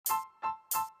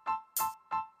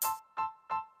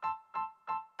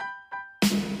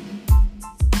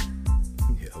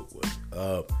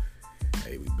up?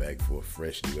 Hey, we back for a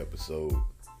fresh new episode.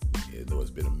 I know it's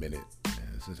been a minute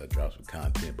since I dropped some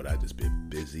content, but I just been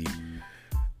busy.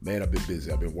 Man, I've been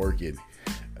busy. I've been working,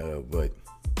 but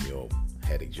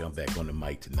had to jump back on the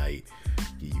mic tonight,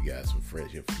 give you guys some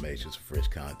fresh information, some fresh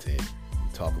content,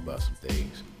 and talk about some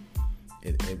things.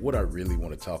 And what I really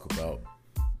want to talk about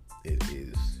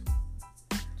is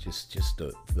just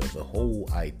the whole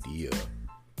idea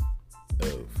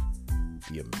of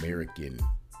the American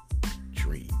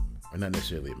dream, or not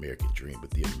necessarily American dream, but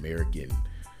the American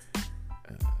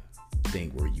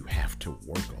thing where you have to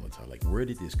work all the time. Like, where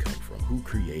did this come from? Who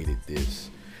created this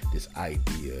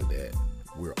idea that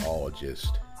we're all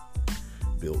just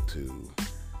built to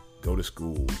go to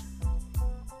school,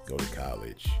 go to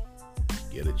college,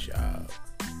 get a job,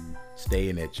 stay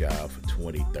in that job for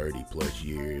 20, 30 plus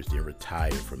years, then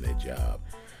retire from that job,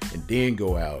 and then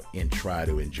go out and try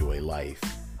to enjoy life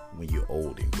when you're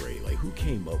old and gray? Like, who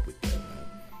came up with that, man?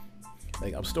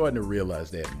 Like, I'm starting to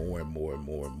realize that more and more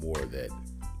that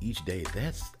each day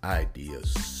that idea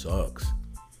sucks.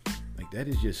 Like, that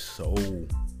is just so,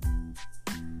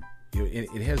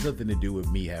 it has nothing to do with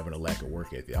me having a lack of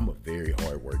work ethic. I'm a very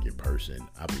hard-working person.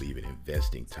 I believe in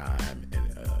investing time,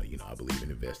 and I believe in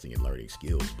investing in learning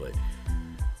skills. But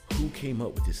who came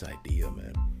up with this idea,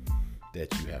 man,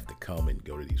 that you have to come and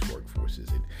go to these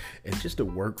workforces? And just the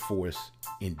workforce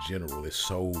in general is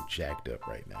so jacked up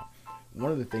right now. One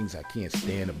of the things I can't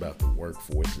stand about the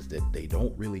workforce is that they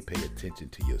don't really pay attention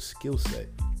to your skill set.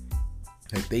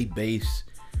 Like, they base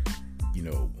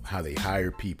how they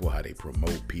hire people, how they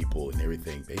promote people, and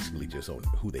everything basically just on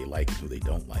who they like and who they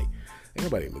don't like. And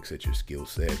nobody looks at your skill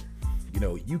set.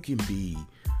 You can be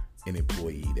an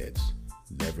employee that's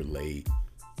never late,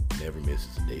 never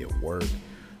misses a day of work,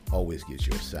 always gets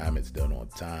your assignments done on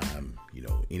time.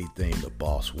 Anything the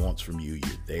boss wants from you,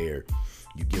 you're there.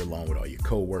 You get along with all your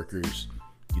coworkers,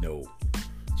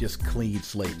 just clean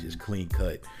slate, just clean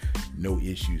cut, no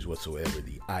issues whatsoever,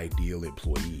 the ideal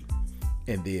employee.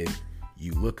 And then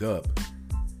you look up,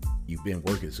 you've been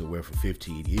working somewhere for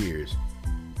 15 years,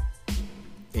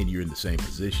 and you're in the same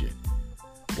position,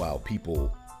 while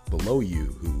people below you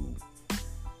who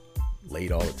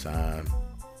late all the time,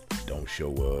 don't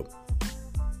show up,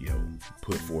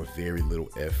 put forth very little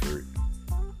effort,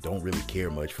 don't really care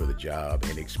much for the job,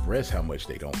 and express how much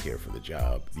they don't care for the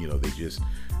job. They just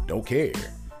don't care.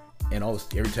 And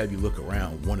every time you look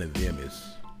around, one of them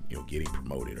is getting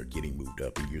promoted or getting moved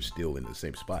up, and you're still in the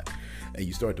same spot. And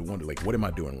you start to wonder, like, what am I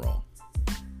doing wrong?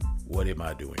 What am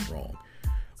I doing wrong?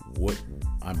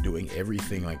 I'm doing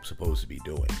everything I'm supposed to be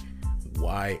doing.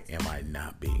 Why am I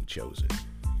not being chosen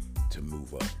to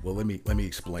move up? Well, let me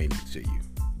explain it to you,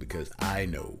 because I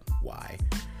know why.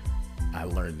 I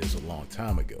learned this a long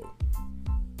time ago.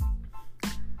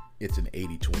 It's an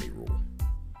 80-20 rule.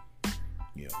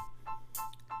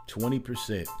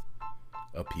 20%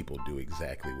 of people do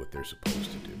exactly what they're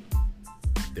supposed to do.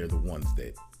 They're the ones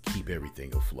that keep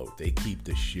everything afloat. They keep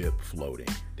the ship floating.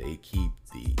 They keep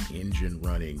the engine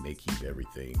running. They keep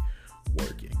everything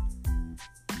working.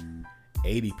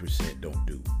 80% don't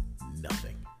do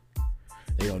nothing.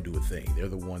 They don't do a thing. They're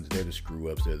the screw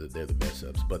ups. They're the mess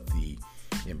ups. But the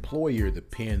employer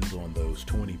depends on those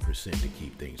 20% to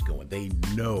keep things going. They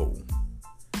know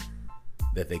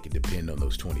that they can depend on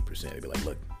those 20%. They be like,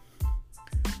 look,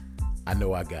 I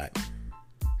know I got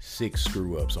 6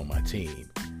 screw ups on my team,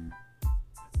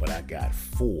 but I got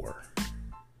 4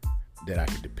 that I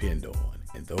can depend on,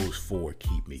 and those 4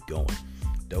 keep me going.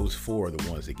 Those 4 are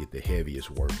the ones that get the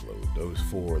heaviest workload. Those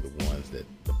 4 are the ones that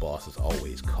the boss is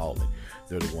always calling.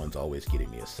 They're the ones always getting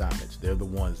the assignments. They're the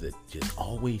ones that just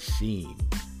always seem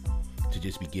to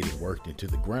just be getting worked into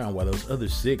the ground, while those other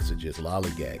 6 are just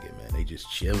lollygagging, man. They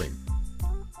just chilling.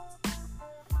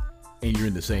 And you're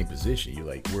in the same position. You're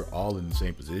like, we're all in the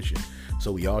same position,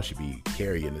 so we all should be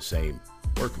carrying the same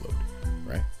workload,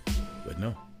 right? But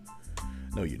no,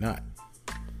 you're not.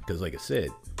 Because like I said,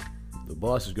 the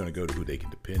boss is going to go to who they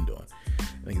can depend on.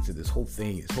 Like I said, this whole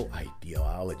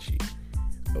ideology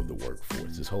of the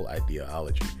workforce, this whole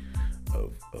ideology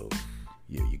of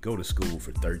you go to school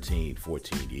for 13,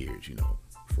 14 years,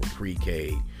 from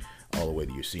pre-K all the way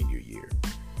to your senior year.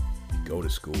 You go to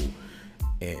school,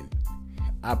 and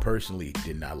I personally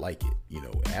did not like it.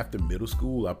 After middle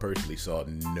school, I personally saw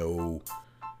no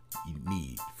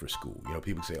need for school.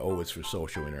 People say, oh, it's for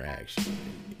social interaction.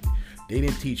 They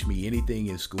didn't teach me anything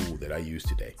in school that I use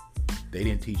today. They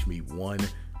didn't teach me one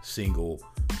single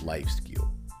life skill.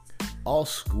 All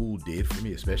school did for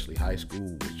me, especially high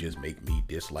school, was just make me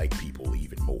dislike people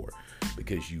even more,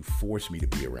 because you force me to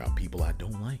be around people I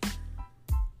don't like.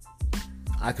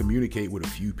 I communicate with a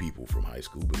few people from high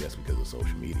school, but that's because of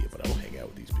social media. But I don't hang out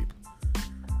with these people.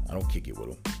 I don't kick it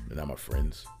with them. They're not my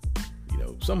friends. You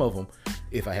know, some of them,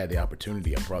 if I had the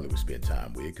opportunity, I probably would spend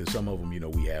time with, because some of them, you know,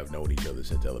 we have known each other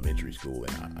since elementary school,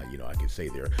 and I can say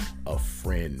they're a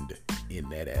friend in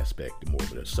that aspect, more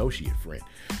of an associate friend.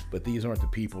 But these aren't the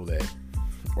people that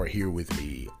are here with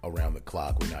me around the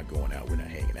clock. We're not going out, we're not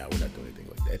hanging out, we're not doing anything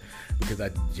like that, because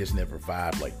I just never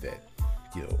vibe like that,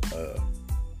 you know.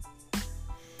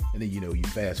 And then, you know, you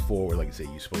fast forward, like I said,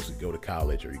 you're supposed to go to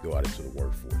college or you go out into the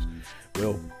workforce.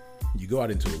 Well, you go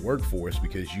out into the workforce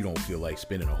because you don't feel like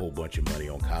spending a whole bunch of money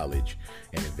on college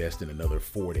and investing another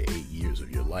 4 to 8 years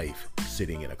of your life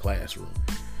sitting in a classroom.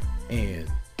 And,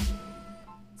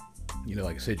 you know,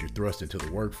 like I said, you're thrust into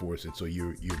the workforce. And so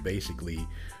you're basically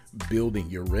building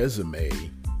your resume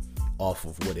off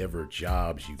of whatever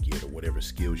jobs you get or whatever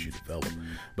skills you develop.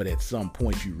 But at some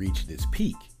point you reach this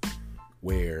peak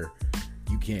where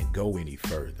you can't go any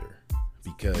further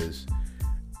because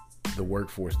the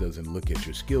workforce doesn't look at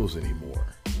your skills anymore.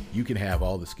 You can have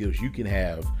all the skills. You can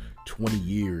have 20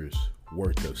 years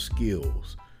worth of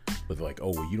skills, but like,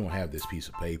 oh, well, you don't have this piece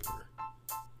of paper.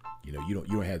 You know, you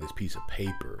don't have this piece of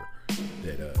paper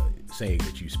that saying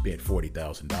that you spent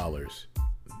 $40,000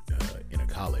 in a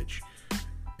college.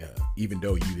 Even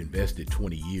though you've invested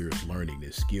 20 years learning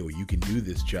this skill, you can do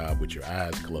this job with your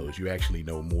eyes closed. You actually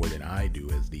know more than I do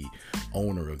as the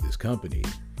owner of this company.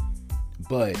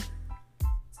 But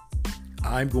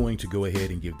I'm going to go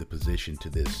ahead and give the position to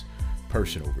this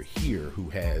person over here who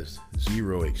has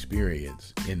zero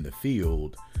experience in the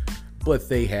field, but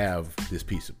they have this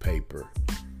piece of paper,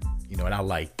 you know, and I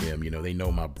like them, you know, they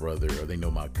know my brother or they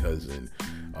know my cousin,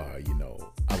 you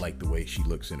know, I like the way she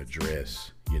looks in a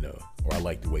dress, you know, or I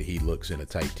like the way he looks in a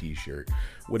tight t-shirt,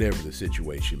 whatever the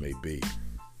situation may be.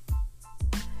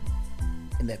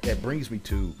 And that brings me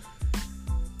to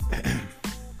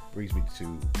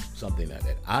something that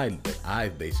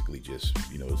I've basically just,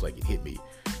 you know, it's like it hit me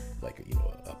like, you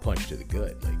know, a punch to the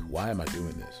gut. Like, why am I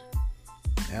doing this?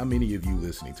 How many of you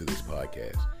listening to this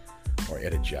podcast are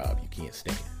at a job you can't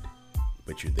stand,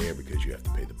 but you're there because you have to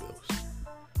pay the bills?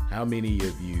 How many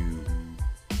of you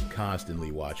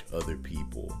constantly watch other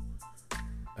people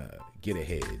get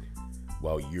ahead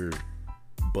while you're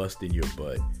busting your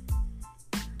butt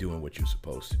doing what you're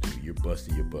supposed to do? You're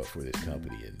busting your butt for this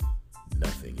company and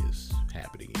nothing is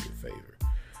happening in your favor.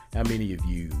 How many of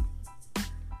you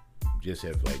just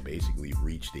have like basically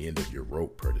reached the end of your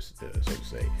rope, so to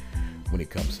say, when it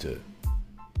comes to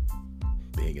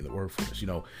being in the workforce? You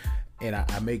know, and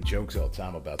I make jokes all the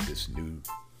time about this new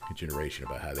generation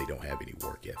about how they don't have any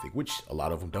work ethic, which a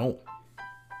lot of them don't.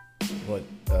 But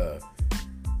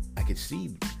I could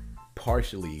see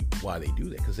partially why they do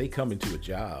that, because they come into a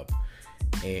job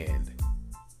and,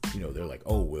 you know, they're like,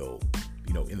 oh, well,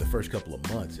 you know, in the first couple of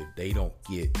months, if they don't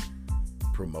get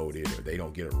promoted or they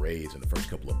don't get a raise in the first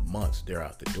couple of months, they're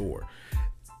out the door.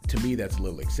 To me, that's a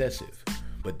little excessive.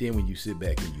 But then when you sit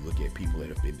back and you look at people that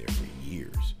have been there for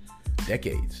years,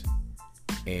 decades,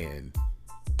 and,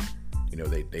 you know,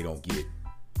 they don't get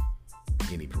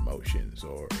any promotions,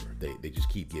 or they just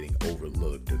keep getting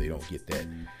overlooked, or they don't get that,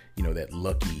 you know, that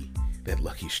lucky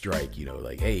strike, you know,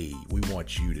 like, hey, we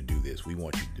want you to do this, we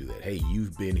want you to do that. Hey,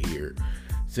 you've been here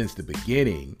since the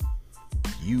beginning.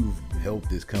 You've helped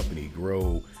this company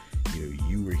grow. You know,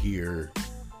 you were here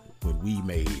when we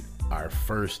made our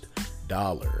first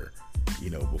dollar, you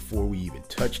know, before we even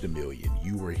touched $1 million.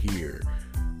 You were here.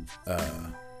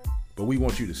 But we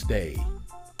want you to stay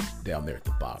down there at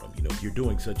the bottom. You know, if you're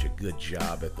doing such a good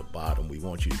job at the bottom, we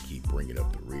want you to keep bringing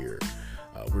up the rear.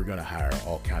 We're going to hire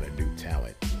all kind of new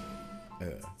talent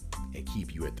and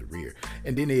keep you at the rear.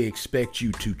 And then they expect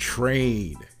you to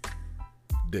train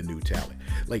the new talent.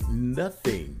 Like,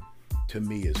 nothing to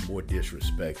me is more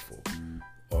disrespectful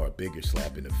or a bigger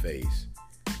slap in the face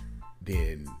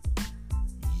than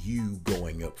you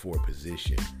going up for a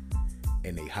position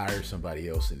and they hire somebody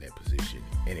else in that position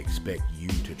and expect you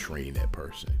to train that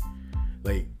person.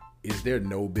 Like, is there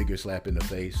no bigger slap in the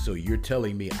face? So you're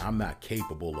telling me I'm not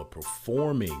capable of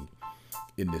performing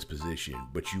in this position,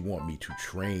 but you want me to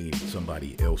train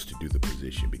somebody else to do the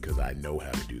position because I know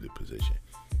how to do the position.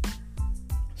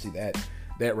 See,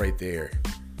 that right there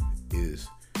is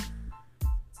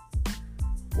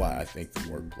why I think the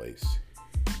workplace,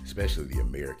 especially the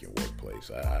American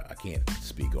workplace, I can't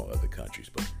speak on other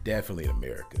countries, but definitely in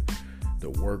America,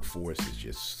 the workforce is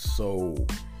just so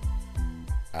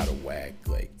out of whack.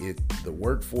 Like, the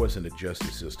workforce and the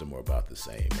justice system are about the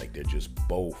same. Like,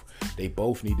 they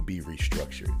both need to be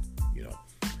restructured. You know,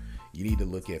 You need to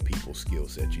look at people's skill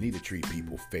sets. You need to treat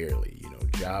people fairly. You know,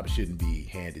 jobs shouldn't be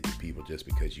handed to people just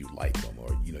because you like them,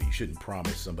 or, you know, you shouldn't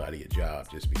promise somebody a job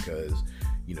just because,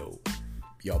 you know,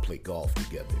 y'all play golf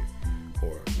together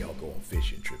or y'all go on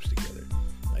fishing trips together.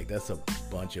 Like, that's a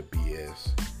bunch of BS.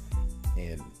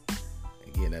 And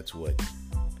again, that's what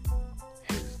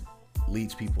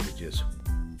leads people to just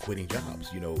quitting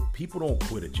jobs. You know, people don't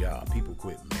quit a job. People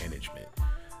quit management.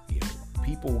 You know,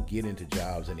 people get into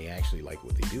jobs and they actually like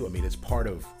what they do. I mean, it's part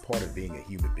of being a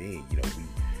human being. You know,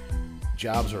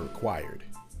 jobs are required.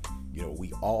 You know,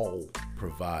 we all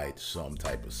provide some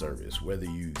type of service, whether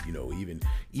you know, even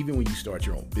when you start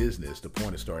your own business, the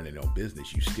point of starting your own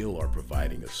business, you still are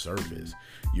providing a service.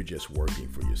 You're just working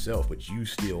for yourself, but you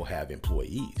still have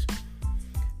employees.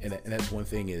 And that's one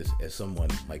thing is, as someone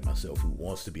like myself who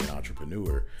wants to be an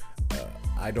entrepreneur,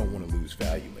 I don't want to lose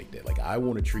value like that. Like, I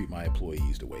want to treat my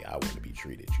employees the way I want to be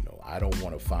treated. You know, I don't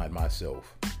want to find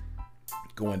myself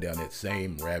going down that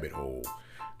same rabbit hole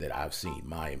that I've seen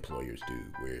my employers do,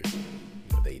 where,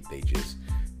 you know, they just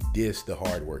diss the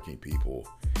hardworking people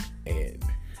and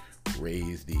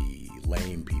raise the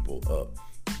lame people up.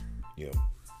 You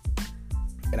know,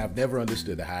 and I've never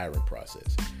understood the hiring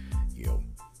process. You know,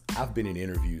 I've been in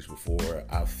interviews before.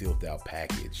 I've filled out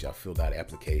package. I've filled out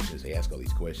applications. They ask all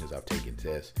these questions. I've taken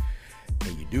tests.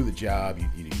 And you do the job.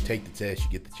 You take the test. You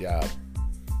get the job.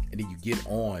 And then you get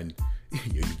on.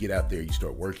 You get out there. You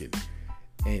start working.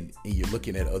 And you're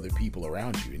looking at other people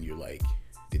around you. And you're like,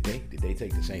 did they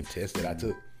take the same test that I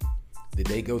took? Did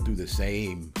they go through the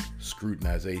same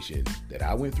scrutinization that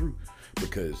I went through?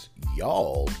 Because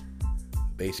y'all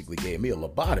basically gave me a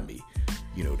lobotomy,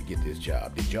 you know, to get this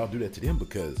job. Did y'all do that to them?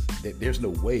 Because there's no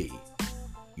way,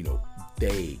 you know,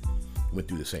 they went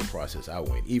through the same process I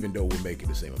went, even though we're making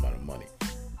the same amount of money.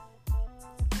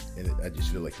 And I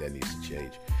just feel like that needs to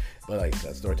change. But like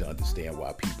I start to understand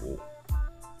why people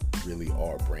really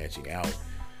are branching out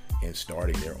and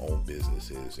starting their own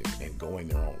businesses and going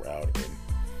their own route.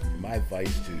 And my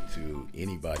advice to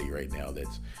anybody right now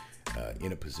that's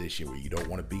in a position where you don't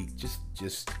want to be,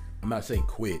 just I'm not saying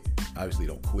quit. Obviously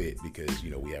don't quit, because, you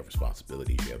know, we have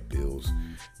responsibilities, you have bills,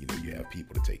 you know, you have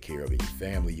people to take care of in your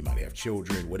family, you might have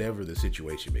children, whatever the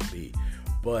situation may be.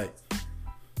 But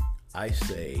I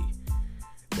say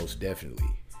most definitely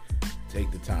take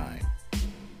the time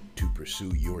to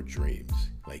pursue your dreams.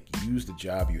 Like, use the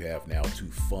job you have now to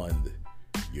fund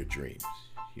your dreams.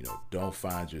 You know, don't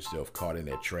find yourself caught in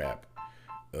that trap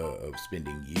of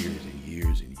spending years and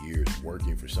years and years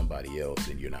working for somebody else,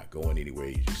 and you're not going anywhere.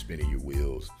 You're just spinning your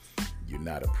wheels. You're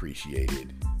not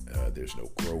appreciated. There's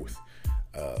no growth.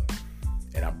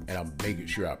 And I'm making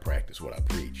sure I practice what I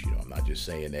preach. You know, I'm not just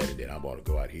saying that and then I'm going to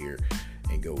go out here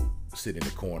and go sit in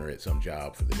the corner at some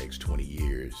job for the next 20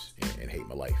 years and hate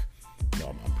my life. You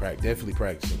know, I'm definitely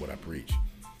practicing what I preach.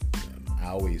 I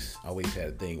always had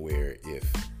a thing where if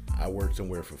I worked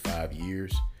somewhere for 5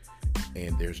 years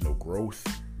and there's no growth,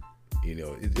 you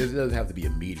know, it doesn't have to be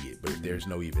immediate, but if there's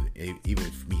no even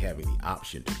if me having the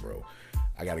option to grow,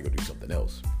 I got to go do something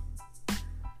else.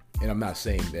 And I'm not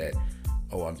saying that,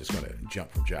 oh, I'm just going to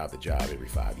jump from job to job every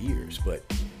 5 years, but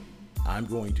I'm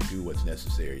going to do what's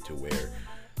necessary to where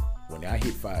when I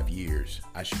hit 5 years,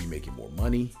 I should be making more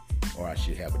money, or I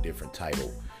should have a different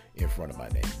title in front of my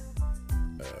name,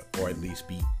 or at least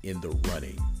be in the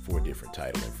running for a different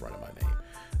title in front of my name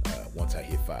once I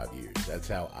hit 5 years. That's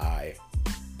how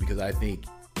because I think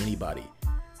anybody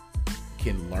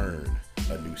can learn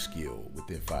a new skill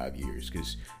within 5 years,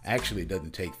 because actually it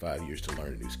doesn't take 5 years to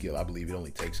learn a new skill. I believe it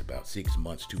only takes about 6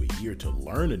 months to a year to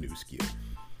learn a new skill,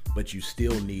 but you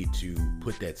still need to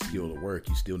put that skill to work.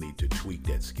 You still need to tweak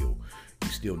that skill. You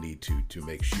still need to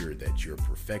make sure that you're a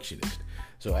perfectionist.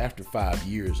 So after 5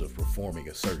 years of performing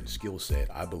a certain skill set,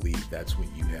 I believe that's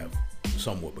when you have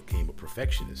somewhat became a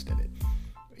perfectionist in it.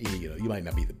 You know, you might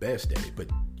not be the best at it, but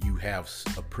you have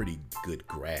a pretty good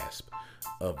grasp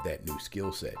of that new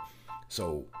skill set.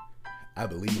 So I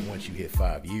believe once you hit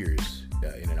 5 years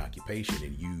in an occupation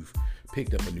and you've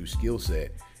picked up a new skill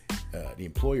set, the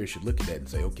employer should look at that and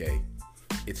say, okay,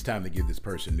 it's time to give this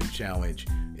person a new challenge.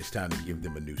 It's time to give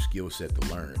them a new skill set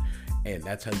to learn. And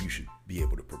that's how you should be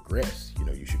able to progress. You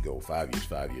know, you should go 5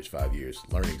 years,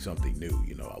 learning something new.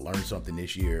 You know, I learned something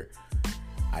this year.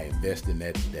 I invest in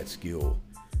that skill.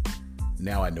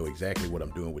 Now I know exactly what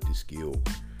I'm doing with this skill.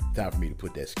 Time for me to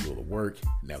put that skill to work.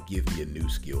 Now give me a new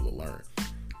skill to learn.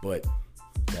 But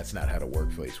that's not how the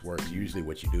workplace works. Usually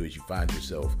what you do is you find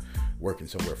yourself working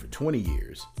somewhere for 20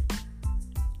 years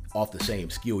off the same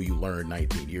skill you learned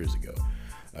 19 years ago,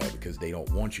 because they don't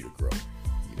want you to grow.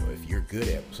 You know, if you're good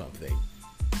at something,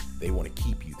 they want to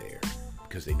keep you there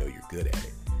because they know you're good at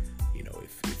it. You know,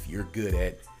 if you're good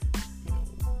at,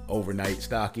 overnight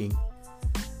stocking,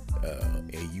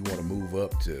 and you want to move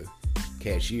up to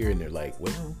cashier, and they're like,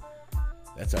 well,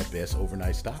 that's our best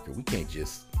overnight stocker. We can't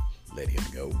just let him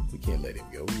go. We can't let him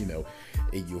go,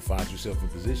 and you'll find yourself in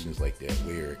positions like that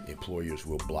where employers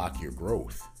will block your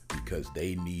growth because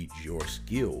they need your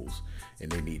skills and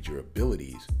they need your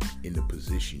abilities in the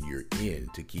position you're in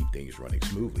to keep things running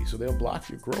smoothly. So they'll block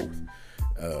your growth.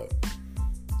 So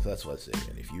that's what I say,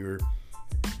 man.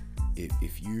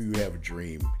 If you have a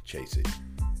dream, chase it.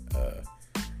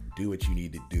 Do what you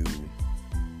need to do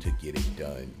to get it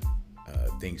done.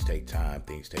 Things take time,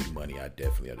 things take money. I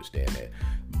definitely understand that.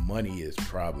 Money is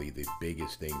probably the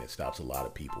biggest thing that stops a lot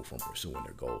of people from pursuing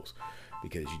their goals,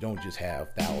 because you don't just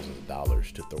have thousands of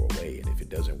dollars to throw away, and if it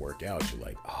doesn't work out, you're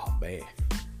like, oh man,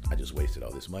 I just wasted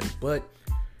all this money. But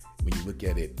when you look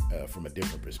at it from a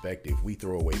different perspective, we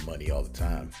throw away money all the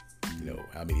time.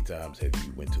 How many times have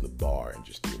you went to the bar and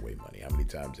just threw away money? How many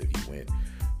times have you went,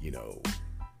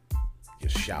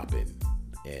 just shopping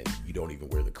and you don't even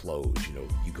wear the clothes?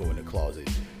 You go in the closet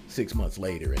 6 months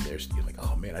later and you're like,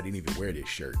 oh man, I didn't even wear this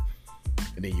shirt.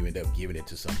 And then you end up giving it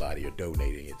to somebody or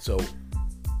donating it. So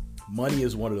money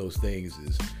is one of those things,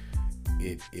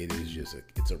 it is just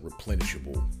it's a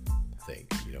replenishable thing.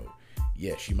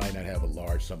 Yes, you might not have a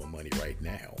large sum of money right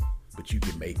now, but you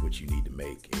can make what you need to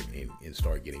make and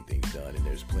start getting things done. And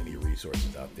there's plenty of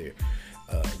resources out there.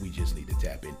 We just need to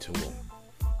tap into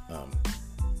them.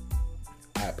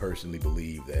 I personally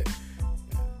believe that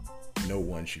no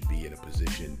one should be in a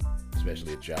position,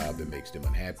 especially a job, that makes them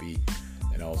unhappy.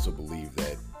 And I also believe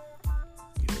that,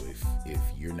 if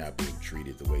you're not being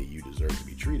treated the way you deserve to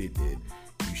be treated, then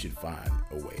you should find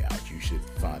a way out. You should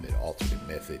find an alternate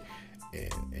method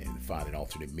and find an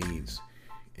alternate means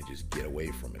and just get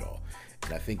away from it all.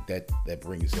 And I think that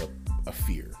brings up a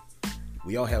fear.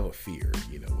 We all have a fear,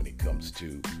 when it comes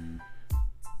to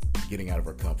getting out of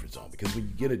our comfort zone, because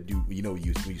when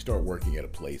you start working at a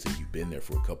place and you've been there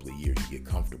for a couple of years, you get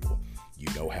comfortable.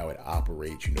 You know how it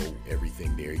operates. You know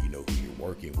everything there. You know who you're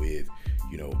working with.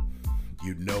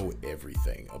 You know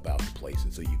everything about the place,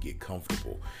 and so you get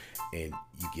comfortable and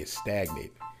you get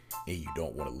stagnant, and you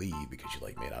don't want to leave because you're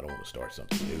like, man, I don't want to start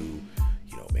something new.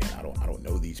 Man, I don't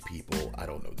know these people. I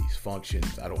don't know these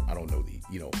functions. I don't know these.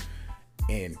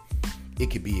 And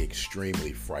it can be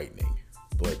extremely frightening.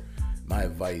 But my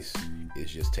advice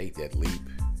is just take that leap.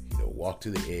 Walk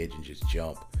to the edge and just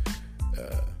jump.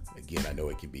 Again, I know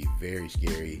it can be very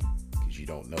scary because you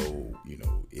don't know,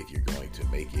 if you're going to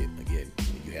make it. Again,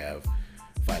 when you have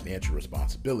financial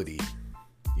responsibility,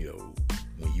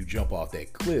 when you jump off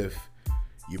that cliff,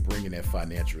 you're bringing that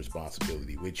financial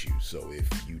responsibility with you. So if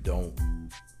you don't,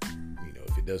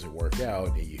 if it doesn't work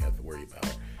out, and you have to worry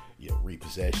about,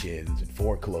 repossessions and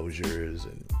foreclosures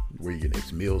and where your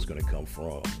next meal is going to come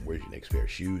from, where your next pair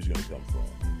of shoes is going to come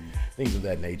from, things of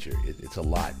that nature. It's a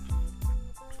lot,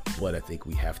 but I think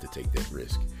we have to take that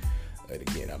risk. And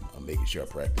again, I'm making sure I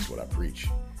practice what I preach,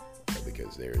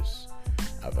 because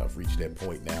I've reached that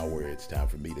point now where it's time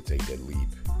for me to take that leap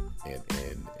and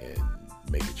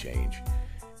make a change.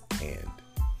 And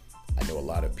I know a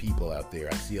lot of people out there.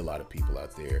 I see a lot of people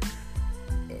out there.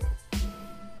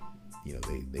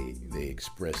 They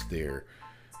express their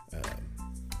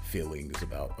feelings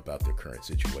about their current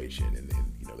situation, and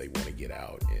then they want to get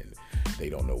out and they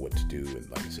don't know what to do. And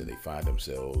like I said, they find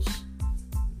themselves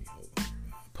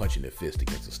punching their fist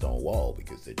against a stone wall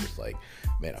because they're just like,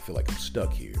 man, I feel like I'm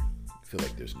stuck here. I feel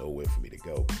like there's nowhere for me to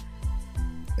go.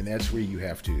 And that's where you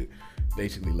have to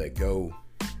basically let go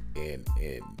and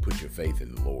put your faith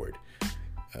in the Lord.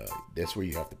 That's where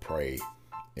you have to pray,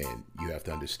 and you have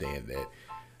to understand that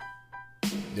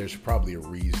there's probably a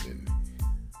reason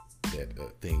that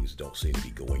things don't seem to be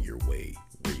going your way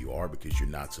where you are, because you're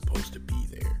not supposed to be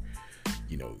there.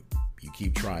 You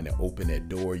keep trying to open that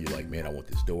door. You're like, man, I want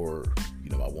this door.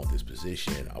 I want this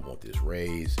position. I want this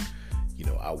raise.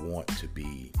 I want to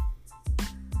be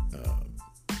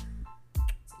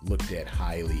looked at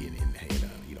highly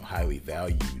and highly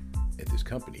valued at this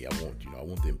company. I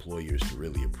want the employers to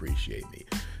really appreciate me.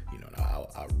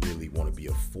 I really want to be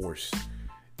a force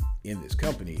in this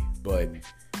company, but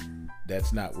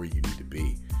that's not where you need to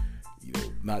be.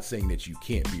 Not saying that you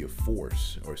can't be a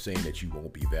force or saying that you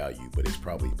won't be valued, but it's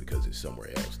probably because it's somewhere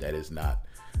else. That is not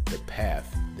the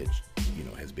path that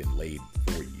has been laid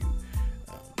for you.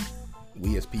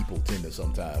 We as people tend to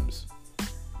sometimes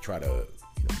try to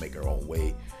make our own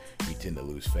way. We tend to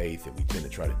lose faith, and we tend to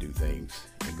try to do things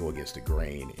and go against the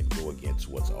grain and go against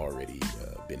what's already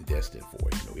been destined for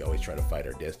us. We always try to fight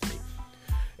our destiny.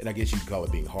 And I guess you could call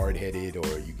it being hard-headed,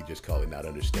 or you could just call it not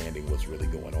understanding what's really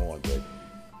going on. But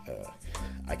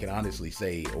I can honestly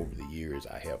say over the years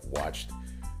I have watched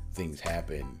things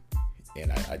happen,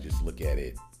 and I just look at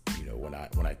it. When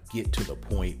I get to the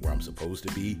point where I'm supposed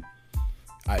to be,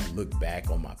 I look back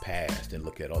on my past and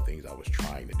look at all things I was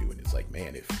trying to do, and it's like,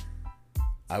 man, if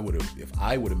I would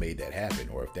have made that happen,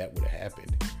 or if that would have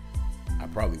happened, I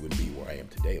probably wouldn't be where I am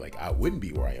today. Like, I wouldn't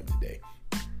be where I am today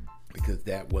because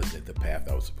that wasn't the path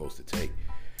I was supposed to take.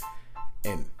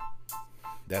 And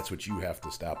that's what you have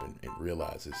to stop and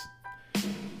realize is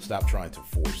stop trying to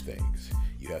force things.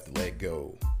 You have to let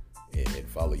go and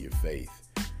follow your faith.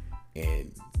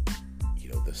 And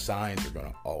the signs are going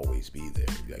to always be there.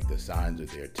 Like, the signs are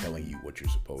there telling you what you're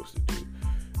supposed to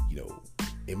do.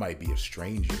 It might be a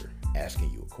stranger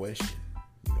asking you a question.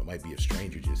 It might be a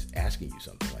stranger just asking you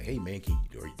something like, hey man, do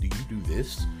you do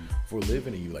this for a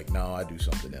living? And you're like, no, I do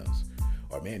something else.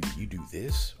 Or man, do you do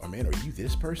this? Or man, are you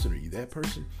this person? Are you that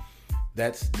person?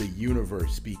 That's the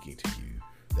universe speaking to you.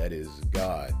 That is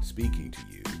God speaking to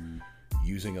you,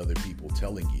 using other people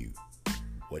telling you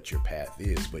what your path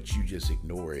is, but you just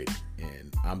ignore it.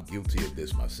 And I'm guilty of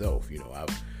this myself.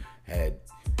 I've had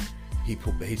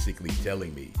people basically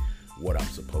telling me what I'm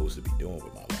supposed to be doing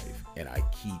with my life, and I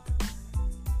keep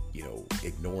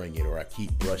ignoring it, or I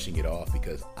keep brushing it off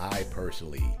because I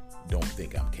personally don't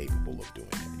think I'm capable of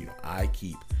doing it. I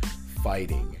keep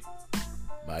fighting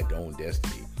my own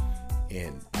destiny,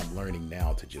 and I'm learning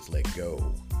now to just let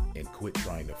go and quit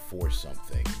trying to force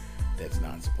something that's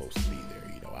not supposed to be there.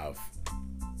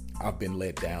 I've been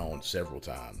let down several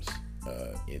times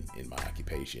in my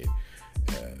occupation,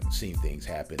 seen things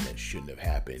happen that shouldn't have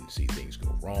happened, see things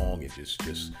go wrong, and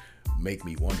just make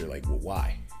me wonder, like, well,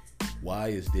 why? Why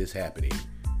is this happening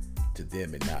to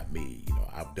them and not me?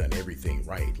 I've done everything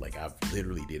right. Like, I've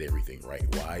literally did everything right.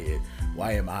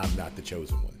 Why am I not the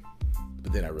chosen one?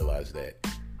 But then I realized that,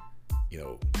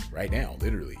 right now,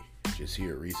 literally, just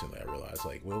here recently, I realized,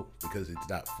 like, well, because it's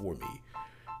not for me.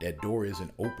 That door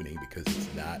isn't opening because it's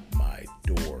not my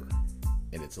door.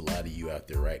 And it's a lot of you out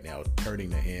there right now turning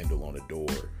the handle on a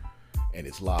door and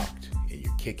it's locked, and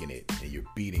you're kicking it and you're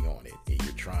beating on it and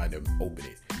you're trying to open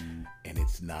it, and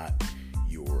it's not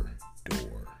your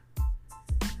door.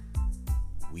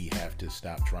 We have to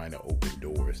stop trying to open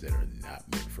doors that are not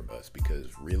meant for us, because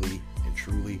really and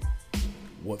truly,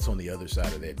 what's on the other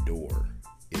side of that door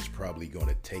is probably going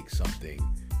to take something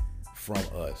from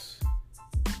us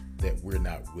that we're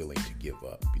not willing to give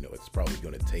up. It's probably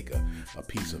going to take a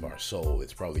piece of our soul.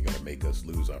 It's probably going to make us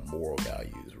lose our moral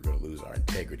values. We're going to lose our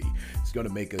integrity. It's going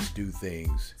to make us do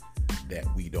things that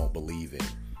we don't believe in.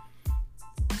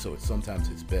 So sometimes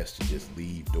it's best to just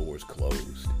leave doors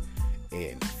closed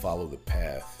and follow the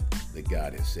path that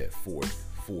God has set forth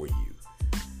for you.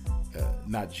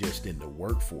 Not just in the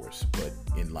workforce, but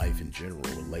in life in general,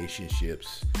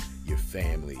 relationships, your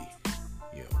family,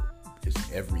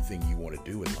 just everything you want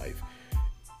to do in life.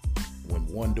 When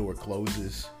one door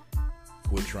closes,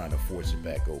 quit trying to force it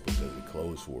back open because it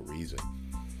closed for a reason.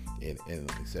 And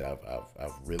like I said,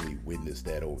 I've really witnessed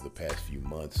that over the past few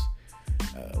months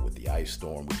with the ice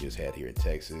storm we just had here in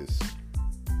Texas.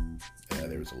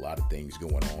 There was a lot of things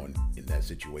going on in that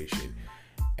situation,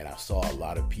 and I saw a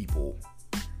lot of people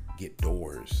get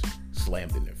doors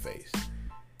slammed in their face.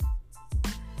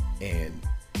 And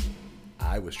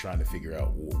I was trying to figure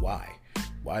out, well, why?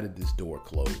 Why did this door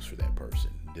close for that person?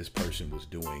 This person was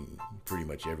doing pretty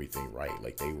much everything right.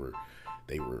 Like, they were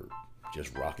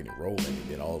just rocking and rolling, and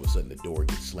then all of a sudden the door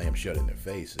gets slammed shut in their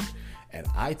face. And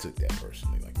I took that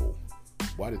personally, like, well,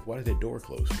 why did that door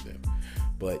close for them?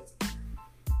 But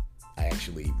I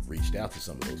actually reached out to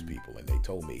some of those people, and they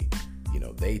told me,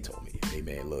 hey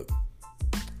man, look,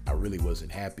 I really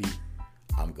wasn't happy.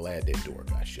 I'm glad that door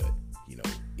got shut.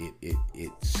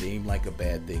 It seemed like a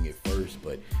bad thing at first,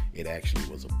 but it actually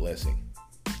was a blessing.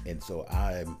 And so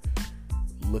I'm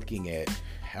looking at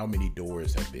how many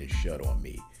doors have been shut on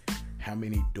me. How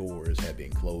many doors have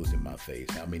been closed in my face?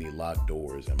 How many locked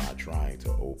doors am I trying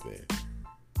to open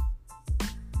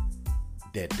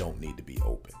that don't need to be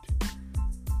opened?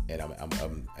 And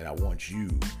I want you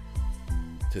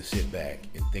to sit back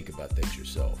and think about that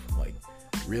yourself. Like,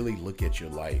 really look at your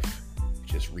life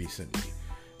just recently,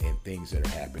 and things that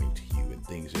are happening to you, and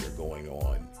things that are going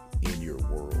on in your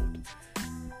world,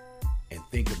 and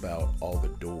think about all the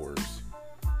doors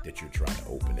that you're trying to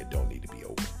open that don't need to be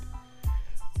opened.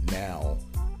 Now,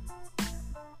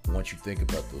 once you think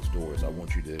about those doors, I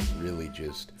want you to really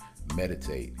just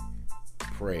meditate,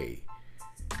 pray,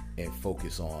 and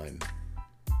focus on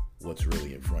what's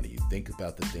really in front of you. Think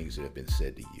about the things that have been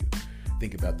said to you.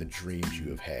 Think about the dreams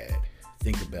you have had.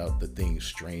 Think about the things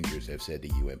strangers have said to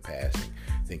you in passing.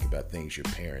 Think about things your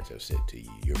parents have said to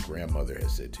you, your grandmother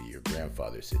has said to you, your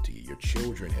grandfather said to you, your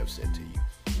children have said to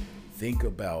you. Think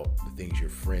about the things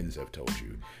your friends have told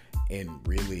you, and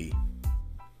really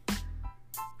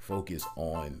focus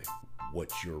on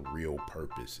what your real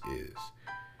purpose is.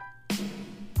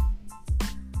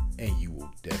 And you will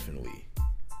definitely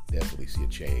see a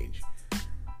change.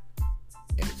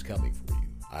 And it's coming for you.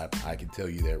 I can tell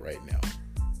you that right now.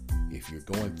 If you're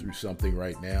going through something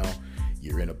right now,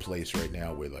 you're in a place right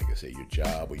now where, like I said, your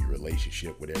job or your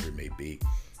relationship, whatever it may be,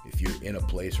 if you're in a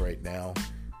place right now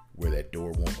where that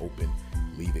door won't open,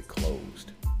 leave it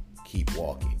closed. Keep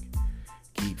walking.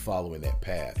 Keep following that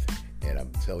path. And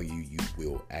I'm telling you, you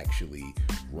will actually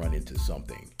run into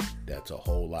something that's a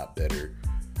whole lot better,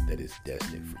 that is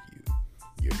destined for you.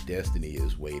 Your destiny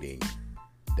is waiting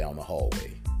down the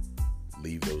hallway.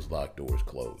 Leave those locked doors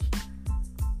closed.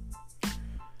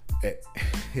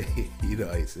 You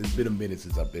know, it's been a minute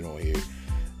since I've been on here.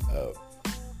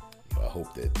 I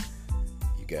hope that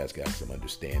you guys got some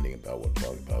understanding about what I'm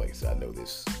talking about. Like I said, I know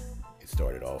it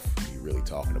started off me really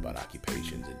talking about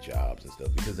occupations and jobs and stuff,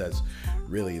 because that's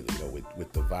really, you know,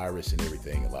 with the virus and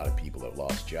everything, a lot of people have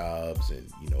lost jobs. And,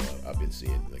 you know, I've been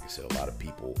seeing, like I said, a lot of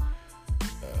people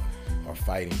are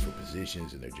fighting for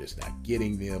positions and they're just not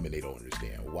getting them, and they don't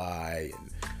understand why. And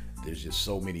there's just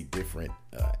so many different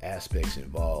aspects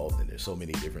involved, and there's so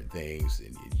many different things,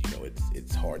 and you know,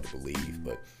 it's hard to believe.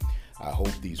 But I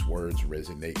hope these words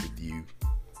resonate with you,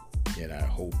 and I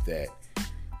hope that,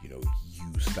 you know,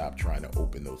 you stop trying to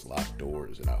open those locked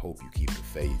doors, and I hope you keep the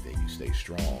faith and you stay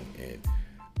strong. And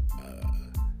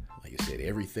like I said,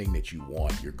 everything that you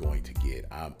want, you're going to get.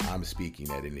 I'm speaking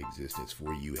that in existence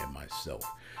for you and myself.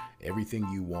 Everything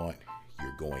you want,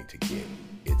 you're going to get.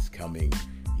 It's coming.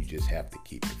 You just have to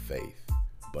keep the faith.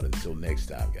 But until next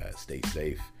time, guys, stay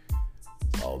safe.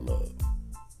 All love.